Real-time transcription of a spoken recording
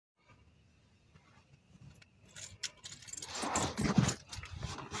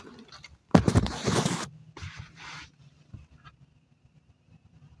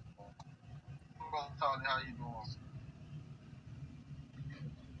How you doing?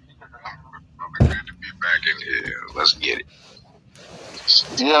 Good to be back in here. Let's get it.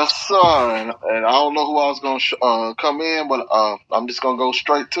 Yes, sir. And I don't know who I was going to come in, but I'm just going to go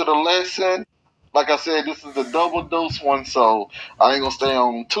straight to the lesson. Like I said, this is the double dose one, so I ain't going to stay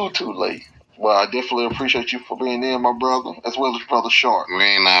on too late. Well, I definitely appreciate you for being in, my brother, as well as Brother Sharp. We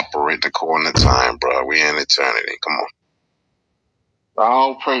ain't operating according to time, bro. We in eternity. Come on.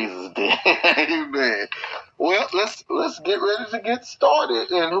 All praises, dear. Amen. Well, let's get ready to get started,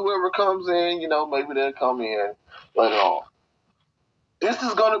 and whoever comes in, maybe they'll come in later on. This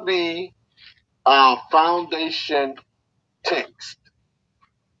is going to be our foundation text.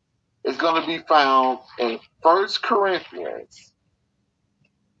 It's going to be found in 1 Corinthians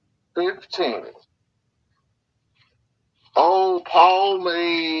 15. Oh, Paul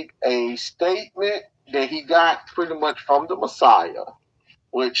made a statement that he got pretty much from the Messiah,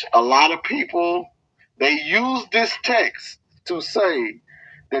 which a lot of people, they use this text to say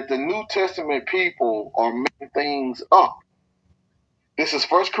that the New Testament people are making things up. This is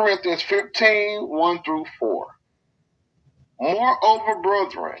 1 Corinthians 15, 1 through 4. Moreover,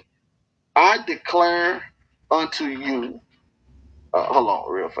 brethren, I declare unto you. Hold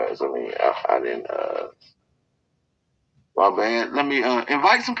on, real fast. I didn't. My bad. Let me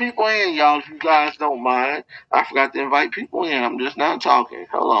invite some people in, y'all. If you guys don't mind, I forgot to invite people in. I'm just now talking.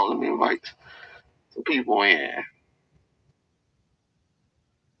 Hold on, let me invite some people in.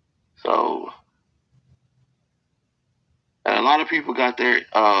 So, and a lot of people got their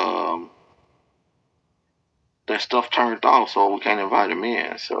stuff turned off, so we can't invite them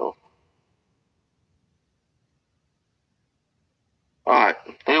in. So, all right,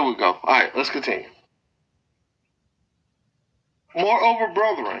 here we go. All right, let's continue. Moreover,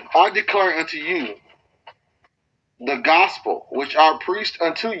 brethren, I declare unto you the gospel which I preached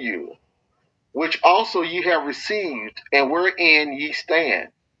unto you, which also ye have received, and wherein ye stand,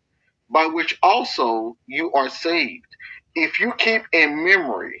 by which also you are saved, if you keep in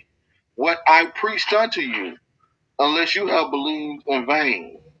memory what I preached unto you, unless you have believed in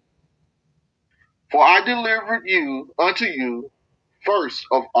vain. For I delivered unto you first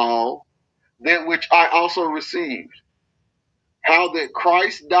of all that which I also received, how that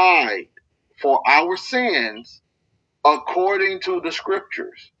Christ died for our sins according to the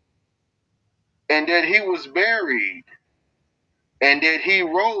scriptures, and that he was buried, and that he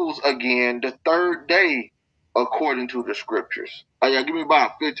rose again the third day according to the scriptures. Oh, yeah, give me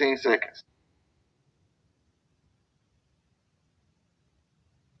about 15 seconds.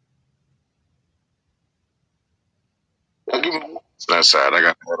 Give me. That's sad. I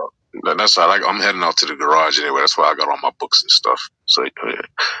got to head out. That's sad. I'm heading out to the garage anyway. That's why I got all my books and stuff. So, yeah.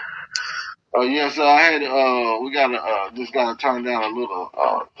 Yes, I had. We gotta just gotta turn down a little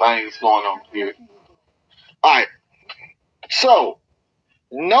things going on here. All right. So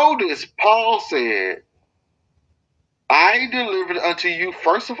notice Paul said, "I delivered unto you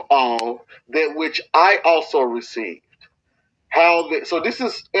first of all that which I also received." So this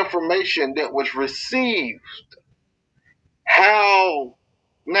is information that was received. How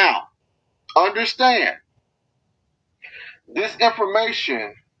now? Understand, this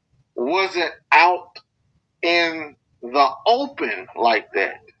information wasn't out in the open like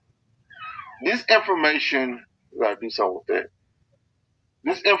that. This information, we gotta do something with that.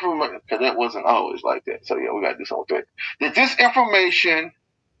 This information, because that wasn't always like that. So yeah, we gotta do something with that. That this information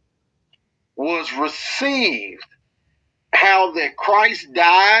was received, how that Christ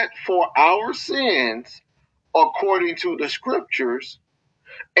died for our sins according to the scriptures,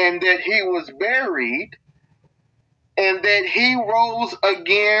 and that he was buried, and that he rose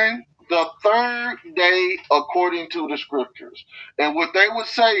again the third day according to the scriptures. And what they would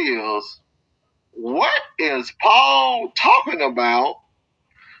say is, what is Paul talking about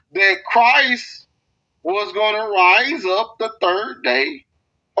that Christ was going to rise up the third day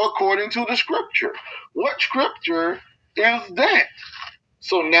according to the scripture? What scripture is that?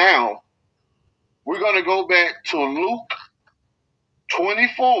 So now we're going to go back to Luke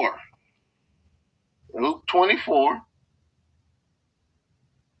 24. Luke 24.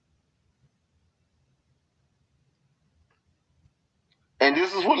 And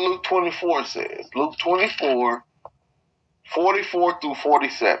this is what Luke 24 says. Luke 24, 44 through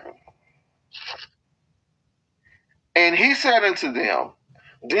 47. And he said unto them,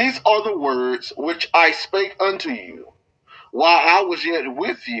 these are the words which I spake unto you while I was yet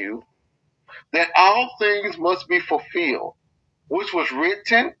with you, that all things must be fulfilled, which was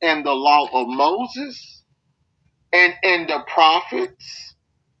written in the law of Moses, and in the prophets,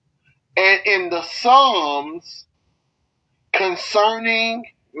 and in the Psalms concerning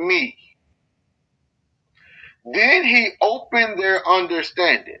me. Then he opened their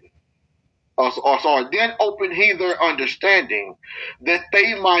understanding. Then opened he their understanding that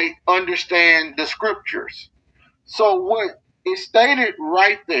they might understand the scriptures. So what is stated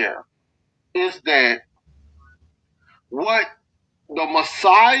right there is that what the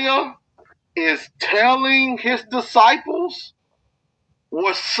Messiah is telling his disciples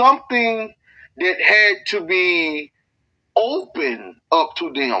was something that had to be open up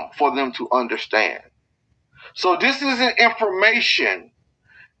to them for them to understand. So this isn't information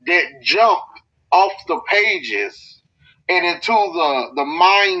that jumped off the pages and into the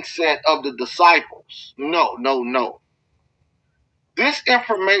mindset of the disciples. No, no, no. This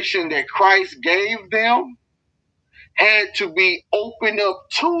information that Christ gave them had to be opened up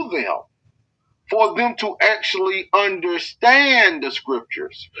to them for them to actually understand the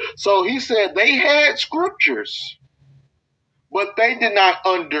scriptures. So he said they had scriptures, but they did not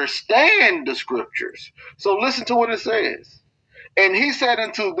understand the scriptures. So listen to what it says. And he said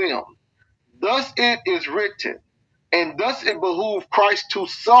unto them, thus it is written, and thus it behooved Christ to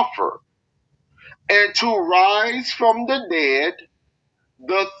suffer and to rise from the dead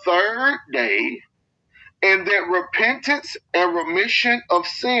the third day, and that repentance and remission of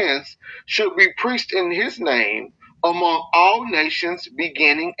sins should be preached in his name among all nations,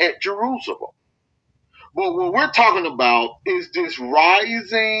 beginning at Jerusalem. But what we're talking about is this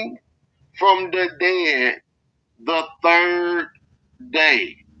rising from the dead the third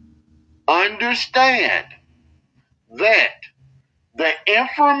day. Understand that the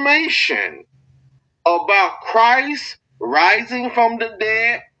information about Christ rising from the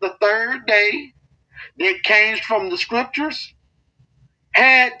dead the third day that came from the scriptures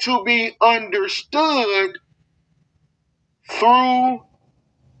had to be understood through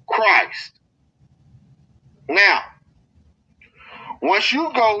Christ. Now, once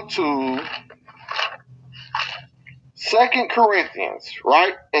you go to 2 Corinthians,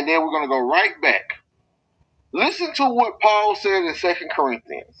 right? And then we're going to go right back. Listen to what Paul said in 2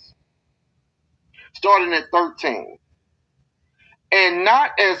 Corinthians, starting at 13. And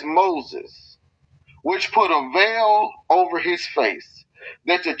not as Moses, which put a veil over his face,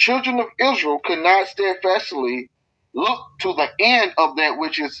 that the children of Israel could not steadfastly look to the end of that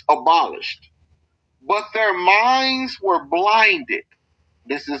which is abolished. But their minds were blinded.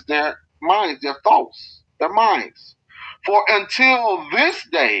 This is their minds, their thoughts, their minds. For until this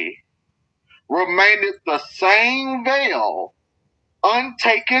day remaineth the same veil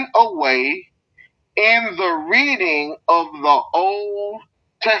untaken away in the reading of the Old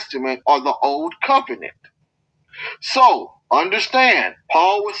Testament or the Old Covenant. So, understand,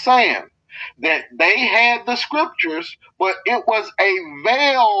 Paul was saying that they had the scriptures, but it was a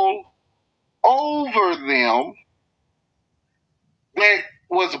veil over them that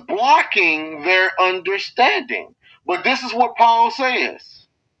was blocking their understanding. But this is what Paul says,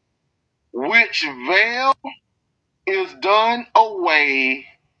 which veil is done away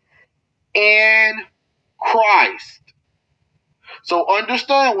in Christ. So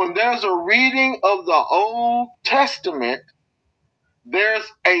understand, when there's a reading of the Old Testament,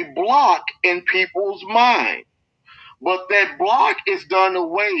 there's a block in people's mind. But that block is done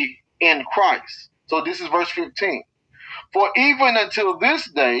away in Christ. So this is verse 15. For even until this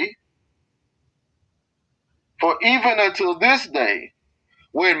day,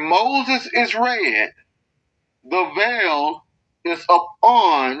 when Moses is read, the veil is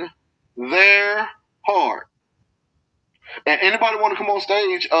upon their heart. And anybody want to come on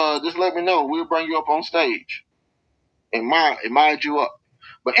stage, just let me know. We'll bring you up on stage and mind you up.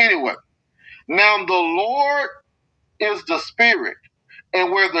 But anyway, now the Lord is the Spirit,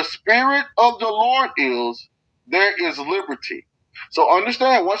 and where the Spirit of the Lord is, there is liberty. So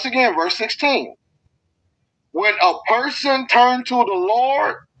understand, once again, verse 16. When a person turns to the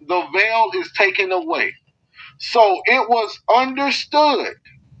Lord, the veil is taken away. So it was understood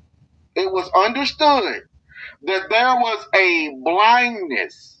that there was a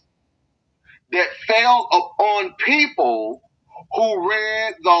blindness that fell upon people who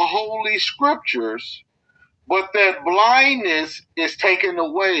read the Holy Scriptures, but that blindness is taken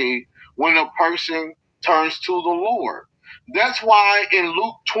away when a person turns to the Lord. That's why in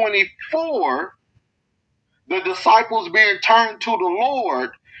Luke 24, the disciples being turned to the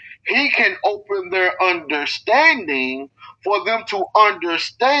Lord, he can open their understanding for them to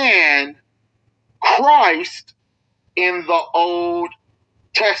understand Christ in the Old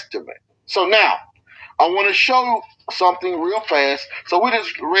Testament. So now, I want to show something real fast. So we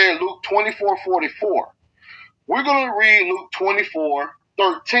just read Luke 24:44. We're going to read Luke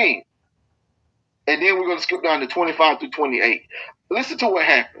 24:13. And then we're going to skip down to 25 through 28. Listen to what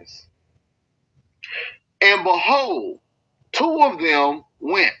happens. And behold, two of them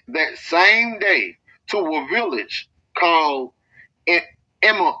went that same day to a village called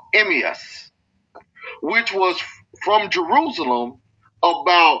Emmaus, which was from Jerusalem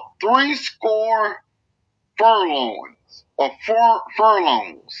about 60 furlongs or 4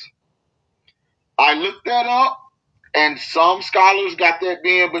 furlongs. I looked that up, and some scholars got that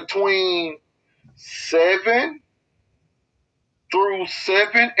being between 7 through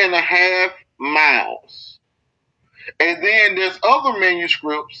 7.5 miles. And then there's other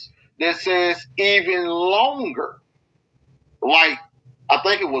manuscripts that says even longer. Like, I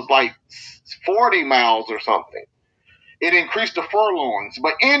think it was like 40 miles or something. It increased the furlongs.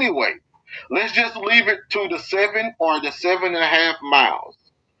 But anyway, let's just leave it to the 7 or the 7.5 miles.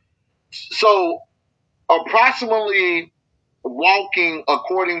 So approximately walking,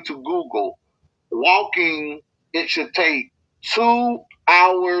 according to Google, walking, it should take 2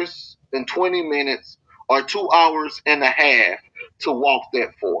 hours and 20 minutes or 2 hours and a half to walk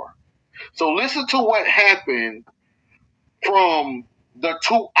that far. So listen to what happened from the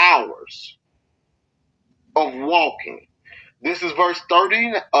 2 hours of walking. This is verse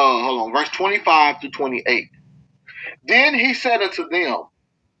 25 to 28. Then he said unto them,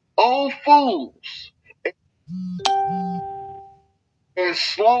 O fools, and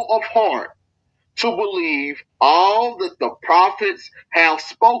slow of heart to believe all that the prophets have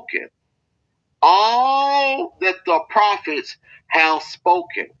spoken. All that the prophets have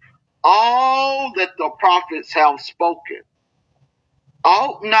spoken. All that the prophets have spoken.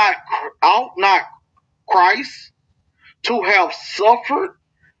 Ought not Christ to have suffered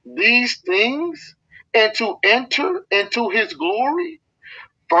these things and to enter into his glory?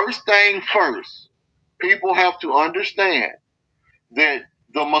 First thing first, people have to understand that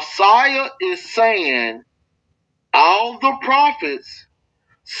the Messiah is saying all the prophets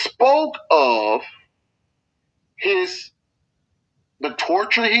spoke of the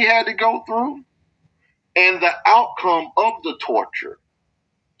torture he had to go through and the outcome of the torture.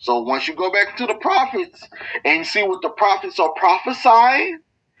 So once you go back to the prophets and see what the prophets are prophesying,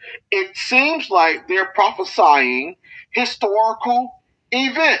 it seems like they're prophesying historical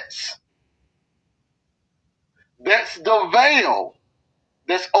events. That's the veil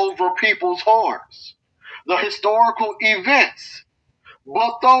that's over people's hearts. The historical events.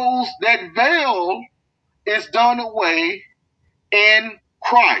 But that veil is done away in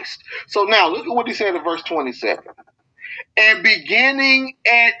Christ. So now look at what he said in verse 27. And beginning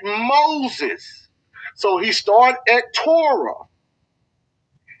at Moses. So he started at Torah.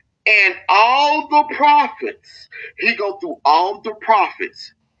 And all the prophets. He go through all the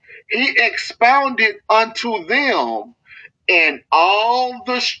prophets. He expounded unto them in all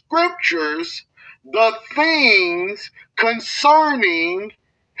the scriptures the things concerning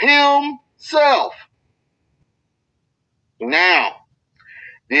himself. Now,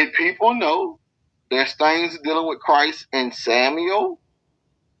 did people know there's things dealing with Christ in Samuel,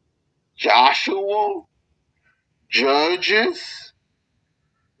 Joshua, Judges,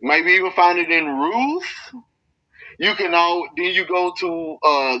 maybe even find it in Ruth? Then you go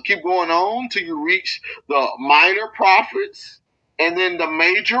to keep going on till you reach the minor prophets and then the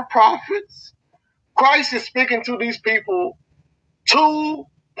major prophets. Christ is speaking to these people 2+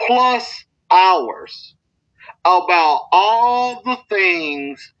 hours about all the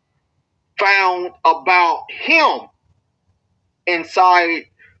things found about him inside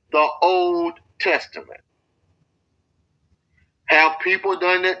the Old Testament. Have people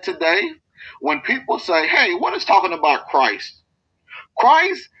done that today? When people say, hey, what is talking about Christ?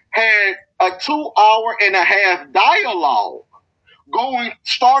 Christ had a 2.5-hour dialogue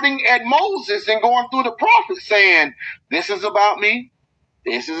starting at Moses and going through the prophets saying, this is about me,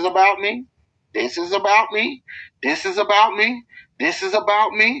 this is about me, this is about me, this is about me, this is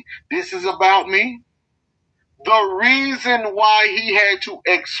about me, this is about me. The reason why he had to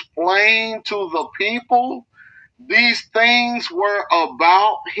explain to the people these things were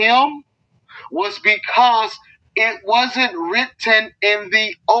about him was because it wasn't written in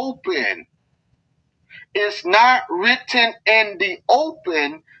the open. It's not written in the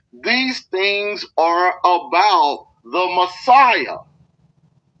open. These things are about the Messiah.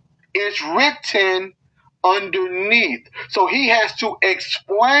 It's written underneath. So he has to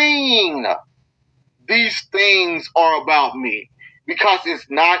explain these things are about me because it's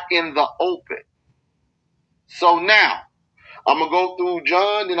not in the open. So now, I'm going to go through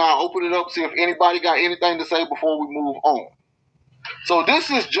John, then I'll open it up, see if anybody got anything to say before we move on. So this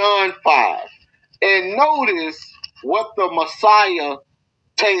is John 5. And notice what the Messiah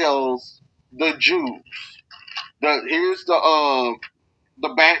tells the Jews. Here's the the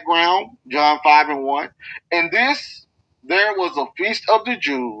background, John 5 and 1. And there was a feast of the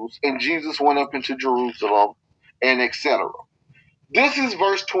Jews, and Jesus went up into Jerusalem, and etc. This is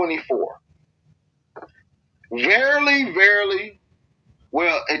verse 24. Verily, verily,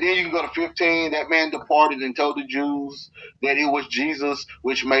 well, and then you can go to 15. That man departed and told the Jews that it was Jesus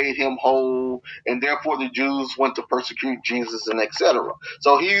which made him whole, and therefore the Jews went to persecute Jesus, and etc.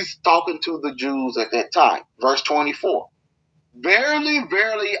 So he's talking to the Jews at that time. Verse 24. Verily,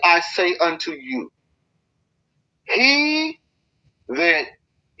 verily, I say unto you, he that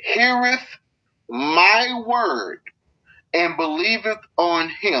heareth my word and believeth on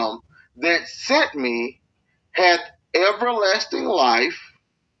him that sent me hath everlasting life,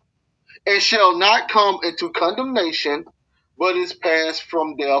 and shall not come into condemnation, but is passed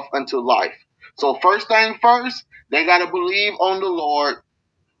from death unto life. So first thing first, they got to believe on the Lord,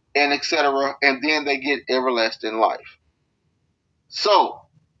 and etc., and then they get everlasting life. So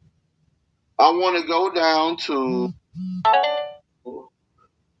I want to go down to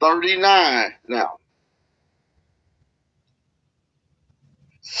 39 now.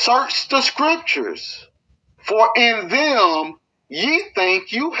 Search the scriptures, for in them ye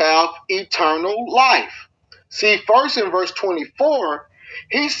think you have eternal life. See, first in verse 24,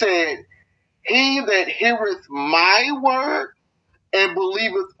 he said, he that heareth my word and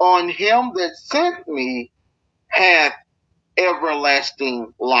believeth on him that sent me hath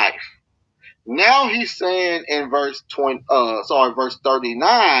everlasting life. Now he's saying in verse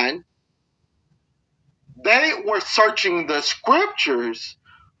 39, they were searching the scriptures,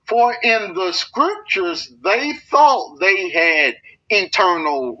 for in the scriptures they thought they had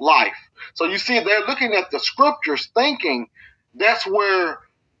eternal life. So you see, they're looking at the scriptures thinking that's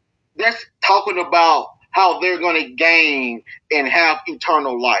talking about how they're going to gain and have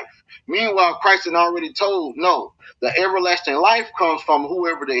eternal life. Meanwhile, Christ had already told, no, the everlasting life comes from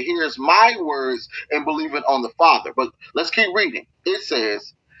whoever that hears my words and believe it on the Father. But let's keep reading. It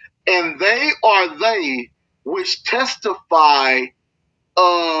says, and they are they which testify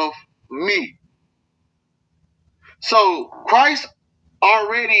of me. So Christ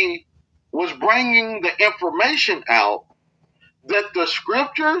already was bringing the information out that the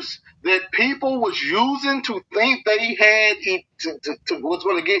scriptures that people was using to think they had was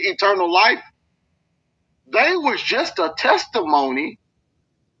going to get eternal life, they was just a testimony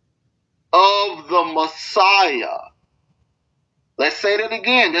of the Messiah. Let's say that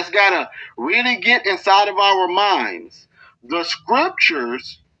again. That's got to really get inside of our minds. The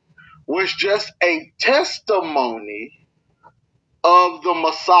scriptures was just a testimony of the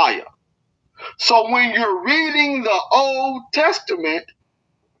Messiah. So when you're reading the Old Testament,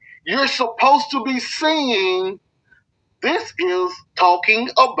 you're supposed to be seeing this is talking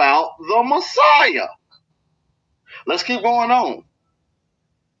about the Messiah. Let's keep going on.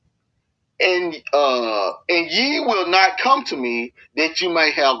 And ye will not come to me that you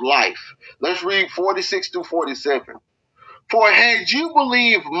may have life. Let's read 46 through 47. For had you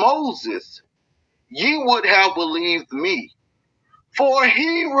believed Moses, ye would have believed me, for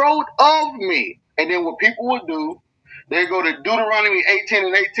he wrote of me. And then what people would do, they go to Deuteronomy 18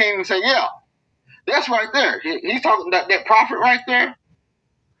 and 18 and say, yeah, that's right there. He's talking about that prophet right there.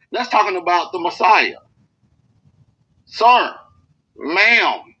 That's talking about the Messiah. Sir,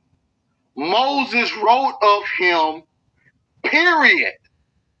 ma'am, Moses wrote of him, period.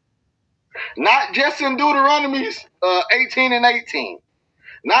 Not just in Deuteronomy 18 and 18.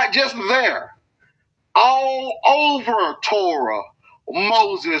 Not just there. All over Torah,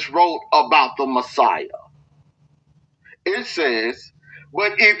 Moses wrote about the Messiah. It says,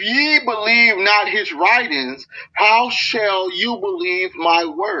 but if ye believe not his writings, how shall you believe my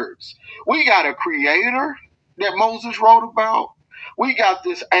words? We got a creator that Moses wrote about. We got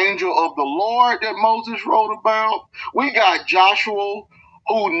this angel of the Lord that Moses wrote about. We got Joshua,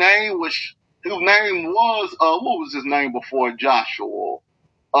 whose name was what was his name before Joshua?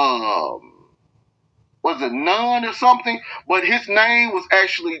 Was it Nun or something? But his name was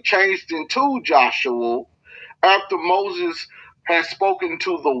actually changed into Joshua after Moses had spoken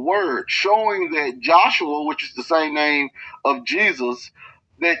to the word, showing that Joshua, which is the same name of Jesus,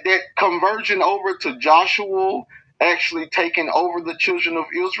 that conversion over to Joshua actually taking over the children of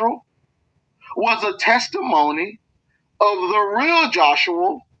Israel was a testimony of the real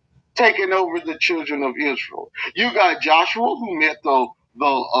Joshua taking over the children of Israel. You got Joshua who met the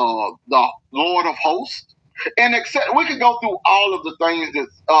Lord of hosts, and we can go through all of the things that,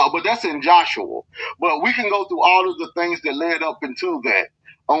 but that's in Joshua. But we can go through all of the things that led up into that.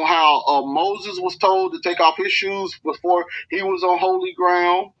 on how Moses was told to take off his shoes before he was on holy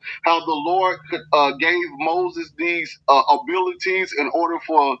ground, how the Lord gave Moses these abilities in order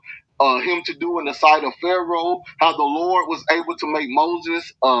for him to do in the sight of Pharaoh, how the Lord was able to make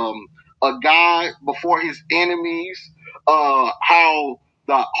Moses a guide before his enemies, how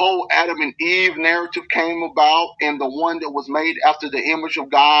the whole Adam and Eve narrative came about, and the one that was made after the image of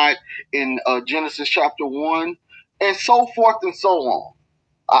God in Genesis chapter 1, and so forth and so on.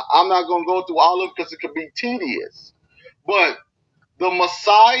 I'm not going to go through all of it because it could be tedious. But the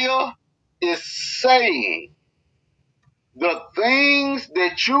Messiah is saying the things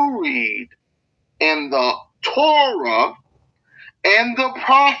that you read in the Torah and the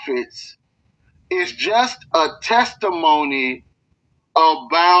prophets is just a testimony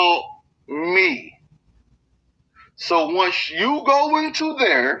about me. So once you go into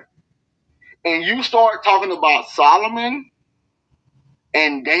there and you start talking about Solomon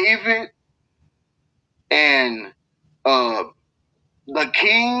and David and the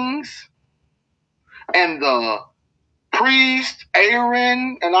kings and the priest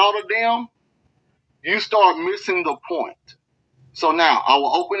Aaron and all of them, you start missing the point. So now I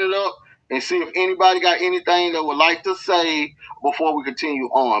will open it up and see if anybody got anything that would like to say before we continue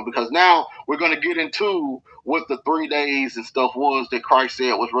on, because now we're going to get into what the 3 days and stuff was that Christ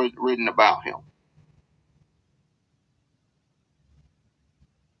said was written about him.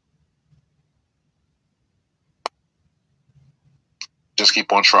 Just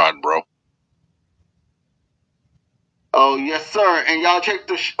keep on trying, bro. Oh, yes, sir. And y'all check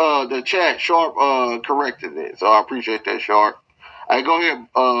the chat. Sharp corrected it, so I appreciate that, Sharp. Hey, go ahead,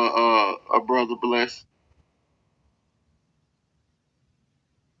 Brother Bless.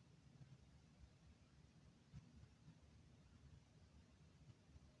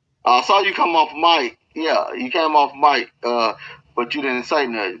 I saw you come off mic. Yeah, you came off mic, but you didn't say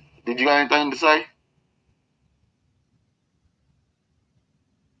nothing. Did you got anything to say?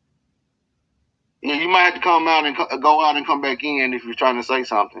 Yeah, you might have to come out and go out and come back in if you're trying to say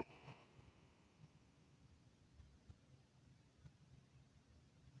something.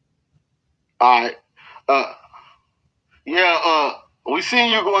 All right. Yeah, we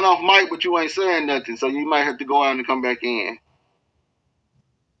seen you going off mic, but you ain't saying nothing, so you might have to go out and come back in.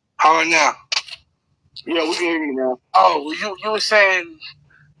 How are now? Yeah, we can hear you now. Oh, well, you were saying,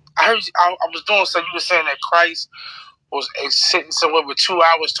 I heard I was doing something. You were saying that Christ was sitting somewhere with 2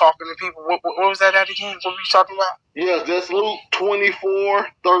 hours talking to people. What was that at again? What were you talking about? Yeah, that's Luke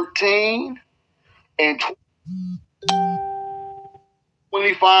 24:13 and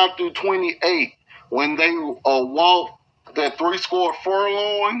 25 through 28. When they walked that 60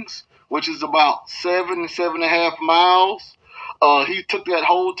 furlongs, which is about 7.5 miles, he took that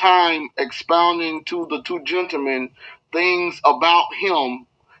whole time expounding to the two gentlemen things about him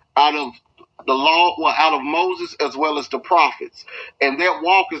out of the law, well, out of Moses as well as the prophets. And that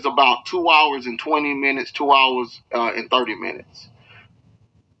walk is about 2 hours and 20 minutes, 2 hours and 30 minutes.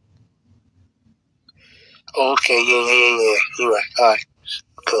 Okay, yeah. You're right. All right.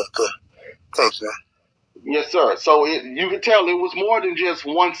 Good. Thanks, man. Yes, sir. So you can tell it was more than just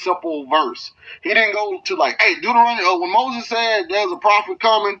one simple verse. He didn't go to like, hey, Deuteronomy, when Moses said there's a prophet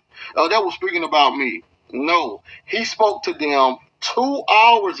coming, that was speaking about me. No, he spoke to them 2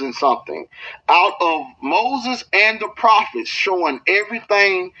 hours and something out of Moses and the prophets, showing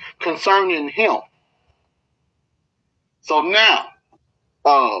everything concerning him. So now,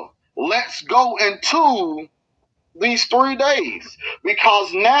 let's go into these 3 days,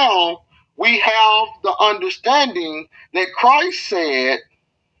 because now we have the understanding that Christ said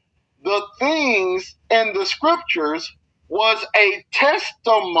the things in the scriptures was a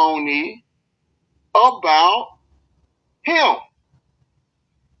testimony about him.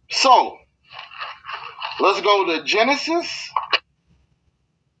 So let's go to Genesis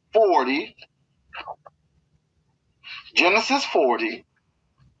 40. Genesis 40.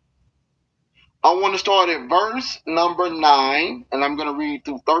 I want to start at verse number 9, and I'm going to read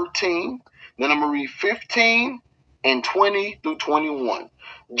through 13. Then I'm going to read 15 and 20 through 21.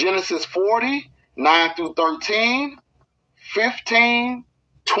 Genesis 40, 9 through 13, 15,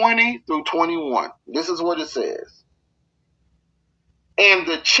 20 through 21. This is what it says. And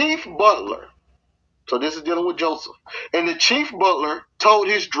the chief butler, so this is dealing with Joseph, and the chief butler told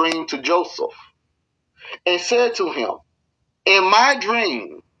his dream to Joseph and said to him, in my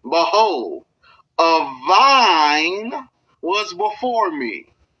dream, behold, a vine was before me,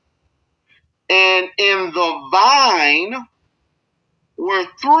 and in the vine were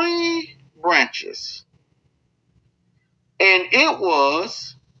 3 branches, and it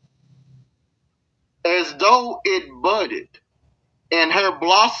was as though it budded, and her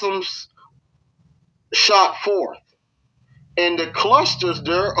blossoms shot forth, and the clusters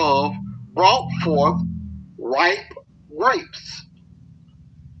thereof brought forth ripe grapes.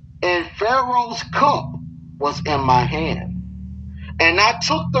 And Pharaoh's cup was in my hand. And I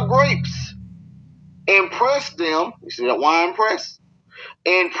took the grapes and pressed them, you see that wine press?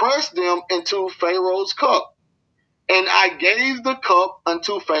 And pressed them into Pharaoh's cup. And I gave the cup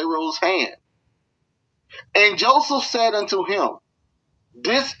unto Pharaoh's hand. And Joseph said unto him,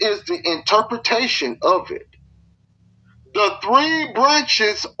 this is the interpretation of it. The 3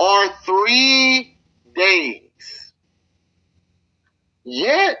 branches are 3 days.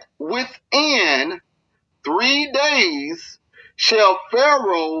 Yet within 3 days shall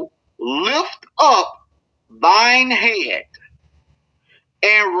Pharaoh lift up thine head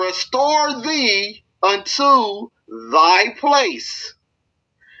and restore thee unto thy place.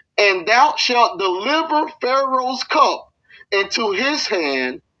 And thou shalt deliver Pharaoh's cup into his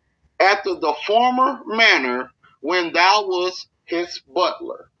hand after the former manner when thou wast his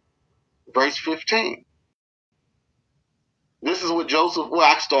butler. Verse 15. This is what Joseph, well,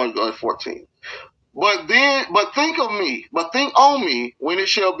 I started at 14. But think on me when it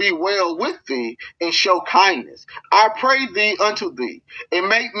shall be well with thee, and show kindness. I pray thee unto thee, and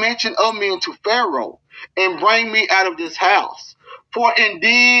make mention of me unto Pharaoh, and bring me out of this house. For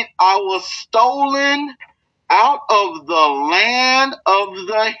indeed I was stolen out of the land of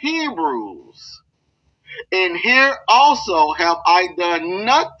the Hebrews. And here also have I done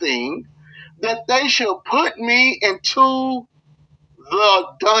nothing that they shall put me into the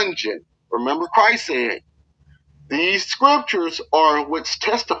dungeon. Remember, Christ said, these scriptures are which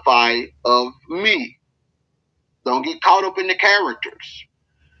testify of me. Don't get caught up in the characters.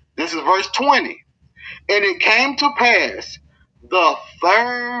 This is verse 20. And it came to pass the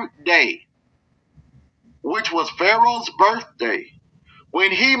 3rd day, which was Pharaoh's birthday,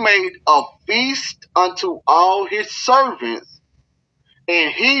 when he made a feast unto all his servants,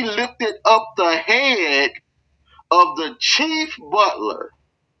 and he lifted up the head of the chief butler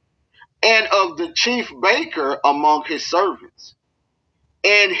and of the chief baker among his servants.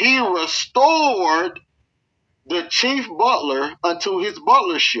 And he restored the chief butler unto his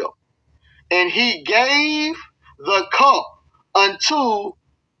butlership. And he gave the cup unto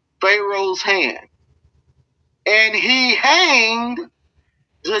Pharaoh's hand. And he hanged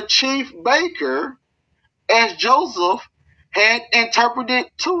the chief baker as Joseph had interpreted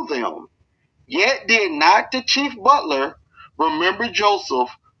to them. Yet did not the chief butler remember Joseph,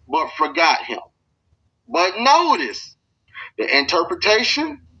 but forgot him. But notice the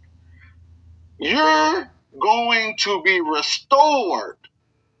interpretation. You're going to be restored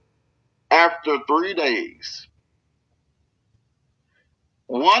after 3 days.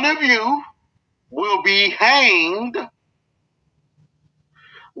 One of you will be hanged.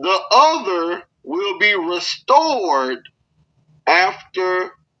 The other will be restored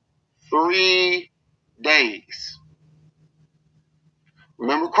after 3 days.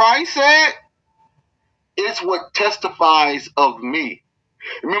 Remember, Christ said, it's what testifies of me.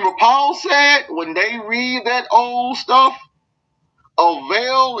 Remember, Paul said, when they read that old stuff, a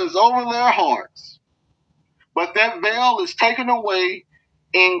veil is over their hearts. But that veil is taken away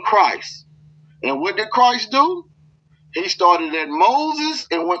in Christ. And what did Christ do? He started at Moses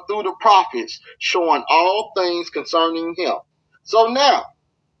and went through the prophets, showing all things concerning him. So now,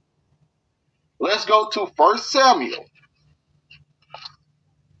 let's go to 1 Samuel.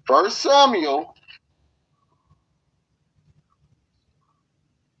 1 Samuel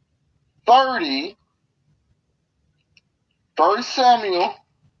 30. 1 Samuel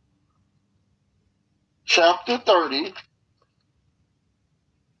chapter 30.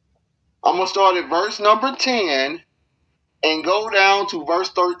 I'm going to start at verse number 10 and go down to verse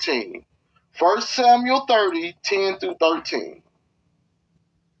 13. 1 Samuel 30, 10 through 13.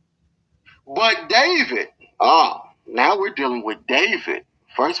 But David, now we're dealing with David.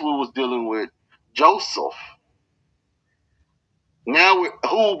 First we was dealing with Joseph. Now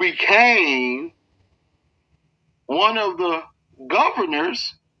who became one of the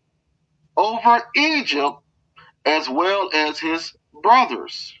governors over Egypt as well as his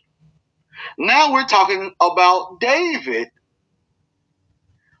brothers. Now we're talking about David,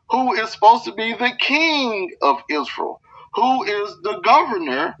 who is supposed to be the king of Israel, who is the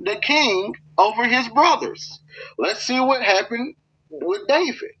governor, the king over his brothers. Let's see what happened with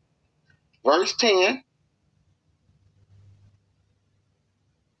David. Verse 10.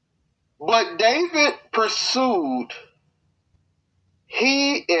 But David pursued,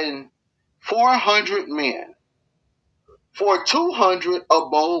 he and 400 men, for 200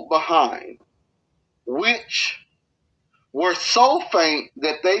 abode behind, which were so faint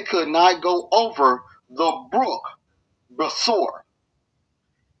that they could not go over the brook Besor.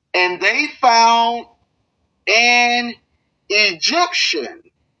 And they found an Egyptian.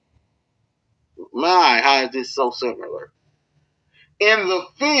 My, how is this so similar? In the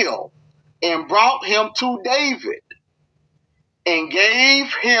field, and brought him to David, and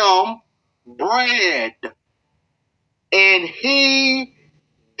gave him bread, and he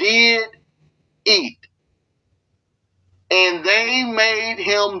did eat. And they made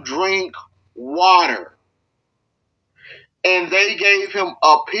him drink water. And they gave him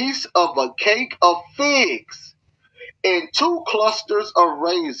a piece of a cake of figs and 2 clusters of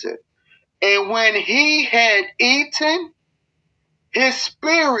raisin. And when he had eaten, his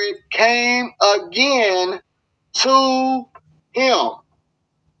spirit came again to him.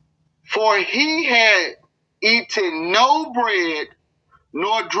 For he had eaten no bread,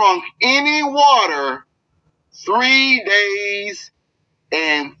 nor drunk any water 3 days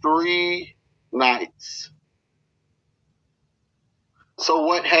and 3 nights. So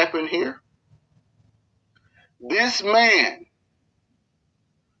what happened here? This man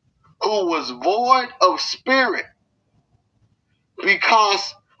who was void of spirit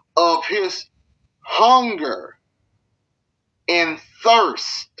because of his hunger and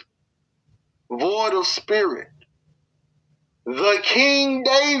thirst, void of spirit, the King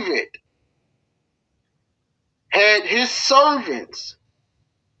David had his servants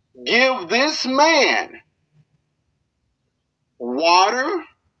give this man water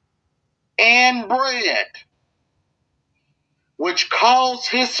and bread, which caused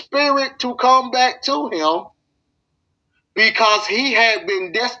his spirit to come back to him because he had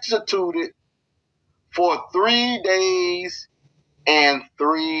been destituted for 3 days and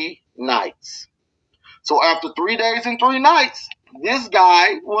 3 nights. So after 3 days and 3 nights, this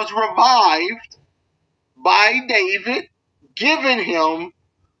guy was revived by David, giving him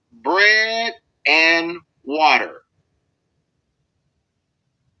bread and water.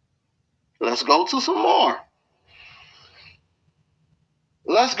 Let's go to some more.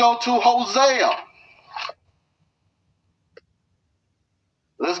 Let's go to Hosea.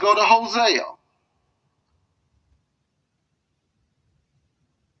 Let's go to Hosea.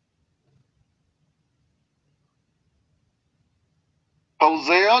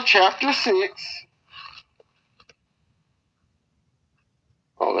 Hosea chapter 6.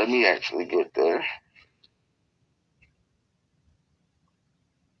 Oh, let me actually get there.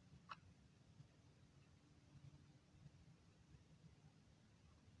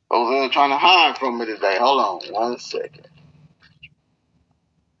 Hosea trying to hide from me today. Hold on 1 second.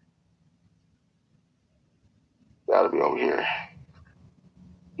 Gotta be over here.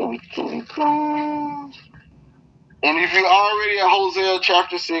 And if you're already at Hosea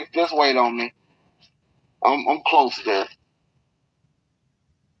chapter 6, just wait on me. I'm close there.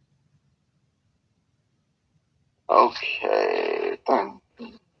 Okay.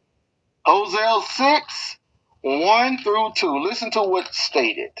 Hosea 6, 1 through 2. Listen to what's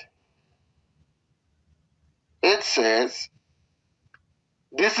stated. It says,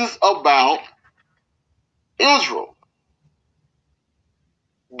 this is about Israel,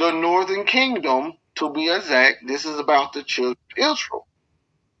 the northern kingdom, to be exact. This is about the children of Israel.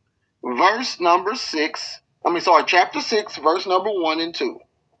 Chapter 6, verse number 1 and 2.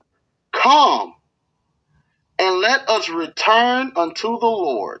 Come, and let us return unto the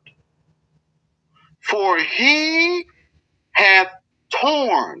Lord, for he hath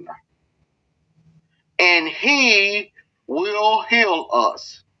torn, and he will heal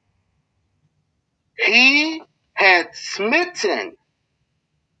us. He hath smitten,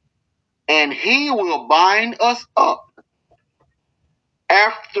 and he will bind us up.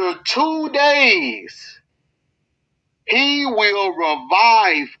 After 2 days, he will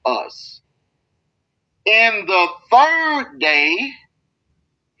revive us. In the 3rd day,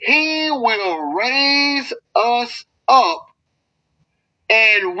 he will raise us up,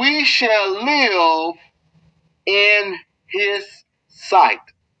 and we shall live in his sight.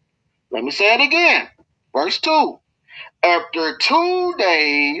 Let me say it again. Verse 2. After 2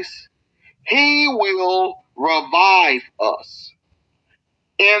 days, he will revive us.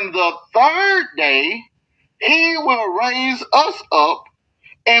 In the 3rd day, he will raise us up,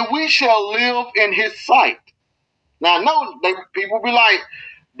 and we shall live in his sight. Now, notice, people be like,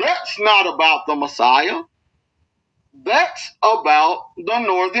 that's not about the Messiah. That's about the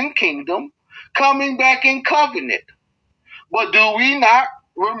northern kingdom coming back in covenant. But do we not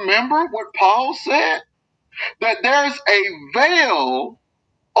remember what Paul said? That there's a veil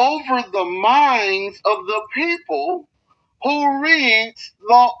over the minds of the people who reads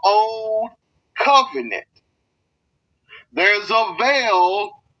the old covenant. There's a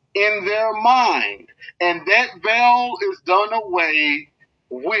veil in their mind, and that veil is done away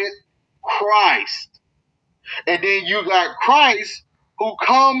with Christ. And then you got Christ who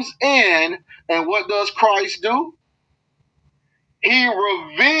comes in, and what does Christ do? He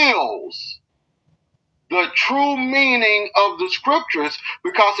reveals the true meaning of the scriptures,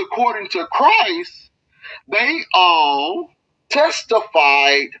 because according to Christ, they all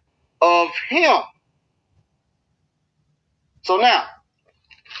testified of him. So now,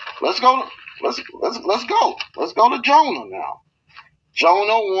 let's go to Jonah now.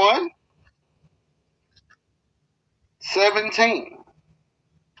 Jonah 1:17.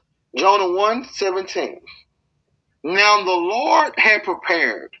 Jonah 1:17. Now the Lord had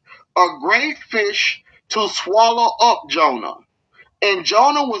prepared a great fish to swallow up Jonah. And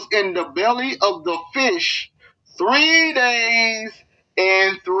Jonah was in the belly of the fish 3 days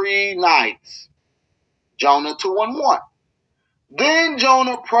and 3 nights. Jonah 2:1. Then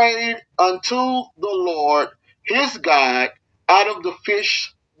Jonah prayed unto the Lord his God out of the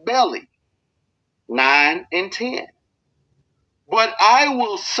fish belly. 9 and 10. But I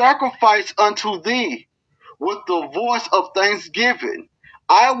will sacrifice unto thee with the voice of thanksgiving.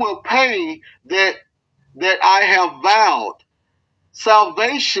 I will pay that I have vowed.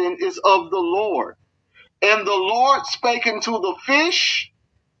 Salvation is of the Lord. And the Lord spake unto the fish,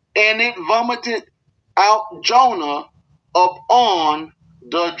 and it vomited out Jonah upon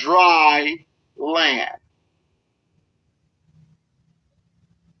the dry land.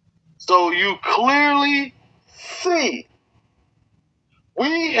 So you clearly see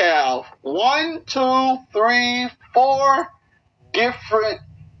we have 1, 2, 3, 4 different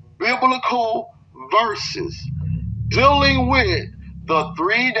biblical verses dealing with the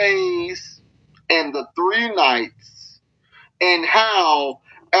 3 days and the 3 nights, and how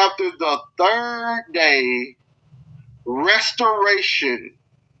after the 3rd day restoration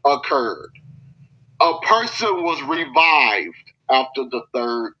occurred. A person was revived after the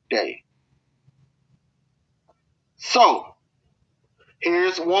 3rd day. So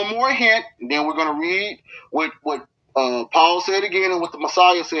here's one more hint, and then we're going to read what Paul said again and what the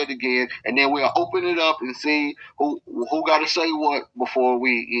Messiah said again, and then we'll open it up and see who got to say what before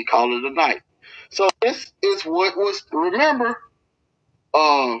we call it a night. So this is what was, remember,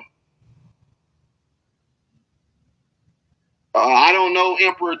 I don't know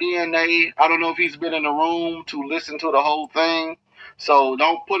Emperor DNA. I don't know if he's been in the room to listen to the whole thing. So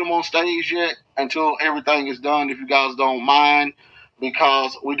don't put him on stage yet until everything is done, if you guys don't mind,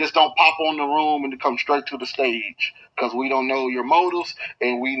 because we just don't pop on the room and come straight to the stage, because we don't know your motives,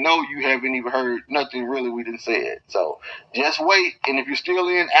 and we know you haven't even heard nothing really we done said. So just wait, and if you're still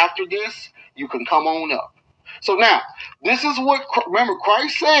in after this, you can come on up. So now, this is what, remember,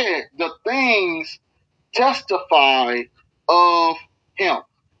 Christ said the things testify of him.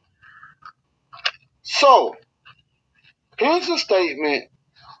 So here's a statement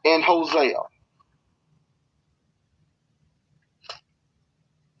in Hosea.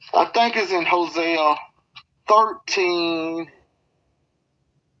 I think it's in Hosea 13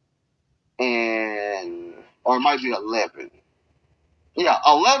 or it might be 11. Yeah,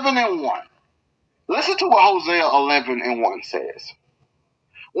 11 and 1. Listen to what Hosea 11 and 1 says.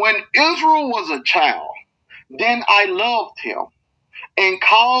 When Israel was a child, then I loved him and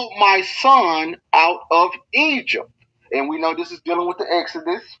called my son out of Egypt. And we know this is dealing with the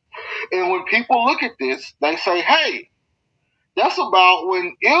Exodus. And when people look at this, they say, hey, that's about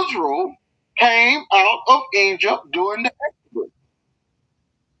when Israel came out of Egypt during the Exodus.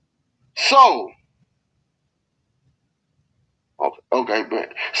 So, okay,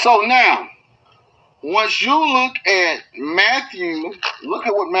 but so now, once you look at Matthew, look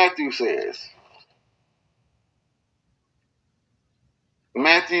at what Matthew says.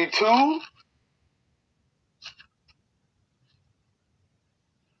 Matthew 2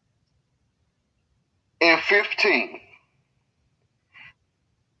 and 15.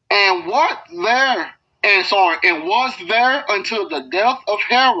 And was there until the death of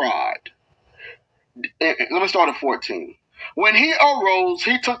Herod. Let me start at 14. When he arose,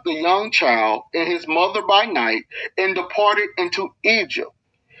 he took the young child and his mother by night and departed into Egypt,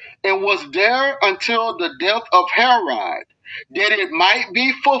 and was there until the death of Herod, that it might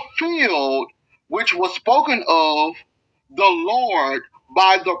be fulfilled which was spoken of the Lord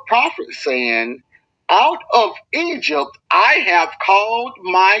by the prophet, saying, out of Egypt I have called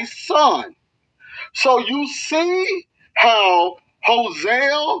my son. So you see how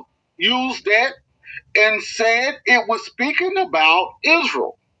Hosea used that and said it was speaking about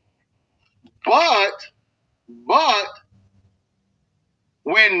Israel. But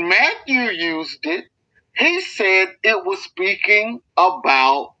when Matthew used it, He said it was speaking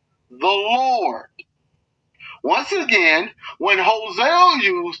about the Lord. Once again, when Hosea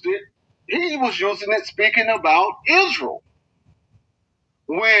used it, he was using it speaking about Israel.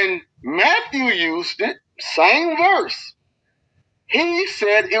 When Matthew used it, same verse, he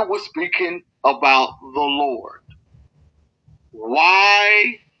said it was speaking about the Lord.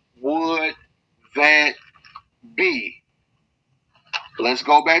 Why would that be? Let's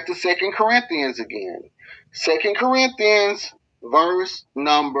go back to 2 Corinthians again. 2 Corinthians verse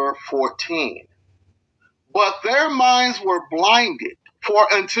number 14. But their minds were blinded, for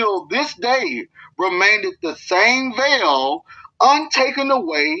until this day remaineth the same veil untaken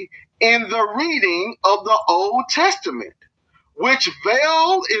away in the reading of the Old Testament, which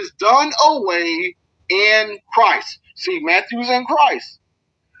veil is done away in Christ. See, Matthew's in Christ.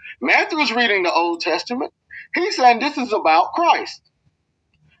 Matthew's reading the Old Testament. He's saying this is about Christ.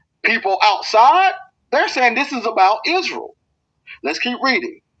 People outside, they're saying this is about Israel. Let's keep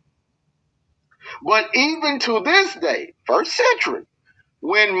reading. But even to this day, first century,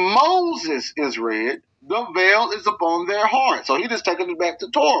 when Moses is read, the veil is upon their heart. So he just taking it back to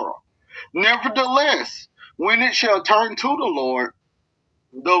Torah. Nevertheless, when it shall turn to the Lord,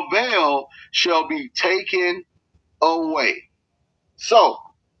 the veil shall be taken away. So,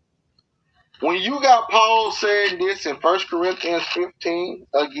 when you got Paul saying this in 1 Corinthians 15,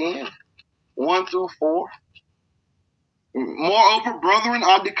 again, 1 through 4, moreover, brethren,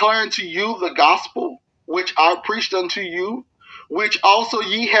 I declare unto you the gospel which I preached unto you, which also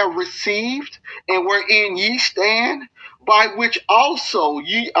ye have received, and wherein ye stand, by which also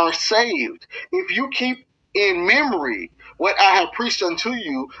ye are saved, if you keep in memory what I have preached unto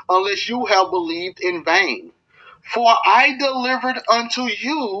you, unless you have believed in vain. For I delivered unto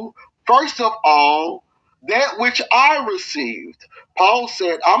you, first of all, that which I received. Paul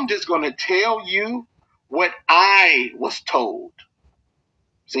said, I'm just going to tell you what I was told.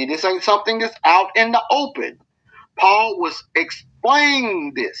 See, this ain't something that's out in the open. Paul was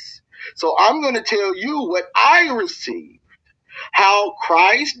explaining this. So I'm going to tell you what I received. How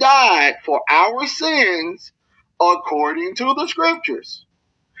Christ died for our sins according to the scriptures.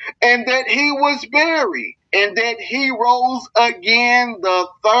 And that he was buried. And that he rose again the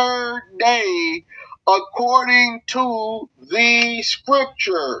third day according to the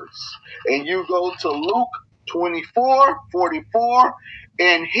scriptures. And you go to Luke 24:44,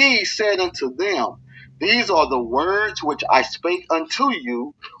 and he said unto them, these are the words which I spake unto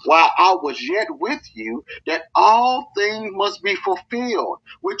you while I was yet with you, that all things must be fulfilled,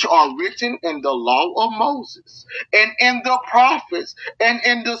 which are written in the law of Moses, and in the prophets, and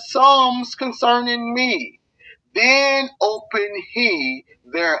in the Psalms concerning me. Then opened he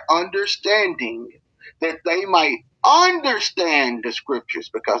their understanding, that they might understand the scriptures,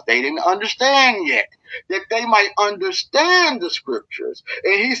 because they didn't understand yet, that they might understand the scriptures.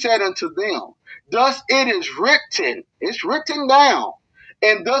 And he said unto them, thus it is written, it's written down,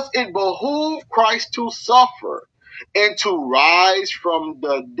 and thus it behooved Christ to suffer and to rise from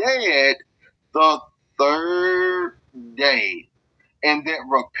the dead the third day, and that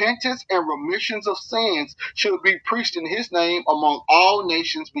repentance and remissions of sins should be preached in his name among all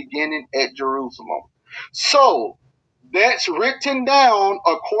nations, beginning at Jerusalem. So, that's written down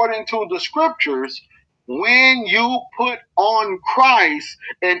according to the scriptures. When you put on Christ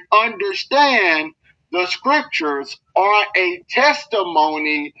and understand the scriptures are a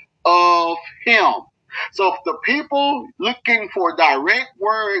testimony of him. So if the people looking for direct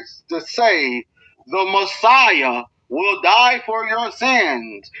words to say the Messiah will die for your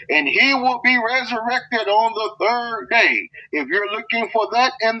sins and he will be resurrected on the third day, if you're looking for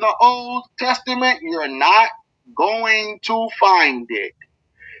that in the Old Testament, you're not going to find it.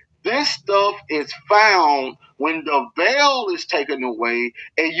 This stuff is found when the veil is taken away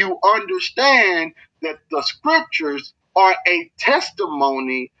and you understand that the scriptures are a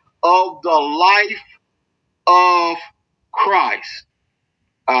testimony of the life of Christ.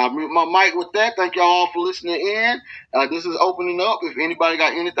 Mute my mic with that. Thank y'all all for listening in. This is opening up. If anybody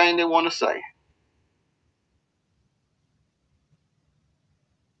got anything they want to say.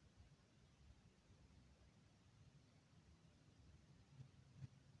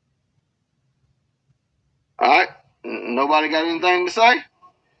 All right. Nobody got anything to say?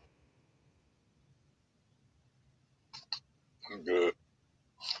 I'm good.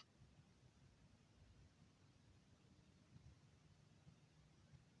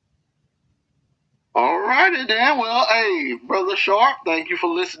 All righty then. Well, hey, Brother Sharp, thank you for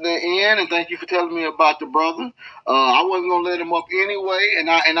listening in, and thank you for telling me about the brother. I wasn't gonna let him up anyway, and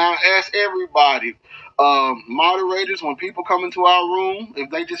I ask everybody, moderators, when people come into our room, if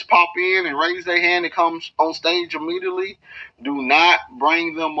they just pop in and raise their hand and come on stage immediately, do not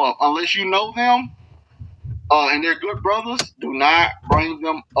bring them up unless you know them. And they're good brothers. Do not bring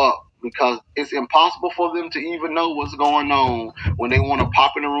them up, because it's impossible for them to even know what's going on when they want to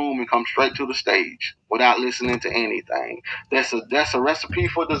pop in the room and come straight to the stage without listening to anything. That's a recipe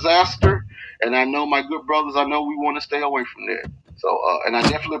for disaster. And I know my good brothers, I know we want to stay away from that. So, and I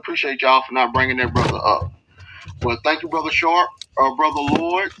definitely appreciate y'all for not bringing that brother up. Well, thank you, Brother Sharp, Brother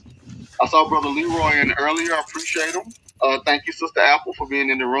Lord. I saw Brother Leroy in earlier. I appreciate him. Thank you, Sister Apple, for being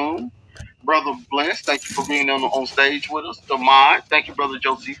in the room. Brother Bless, thank you for being on stage with us. The mod. Thank you, Brother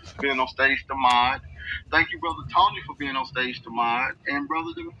Joseph, for being on stage. The mod. Thank you, Brother Tony, for being on stage. The mod. And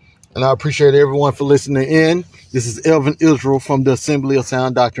And I appreciate everyone for listening in. This is Elvin Israel from the Assembly of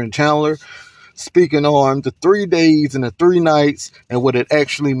Sound Doctrine Chandler, speaking on the 3 days and the 3 nights and what it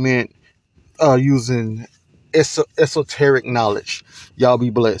actually meant using esoteric knowledge. Y'all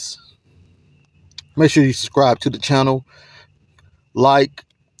be blessed. Make sure you subscribe to the channel, like,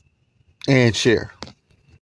 and share.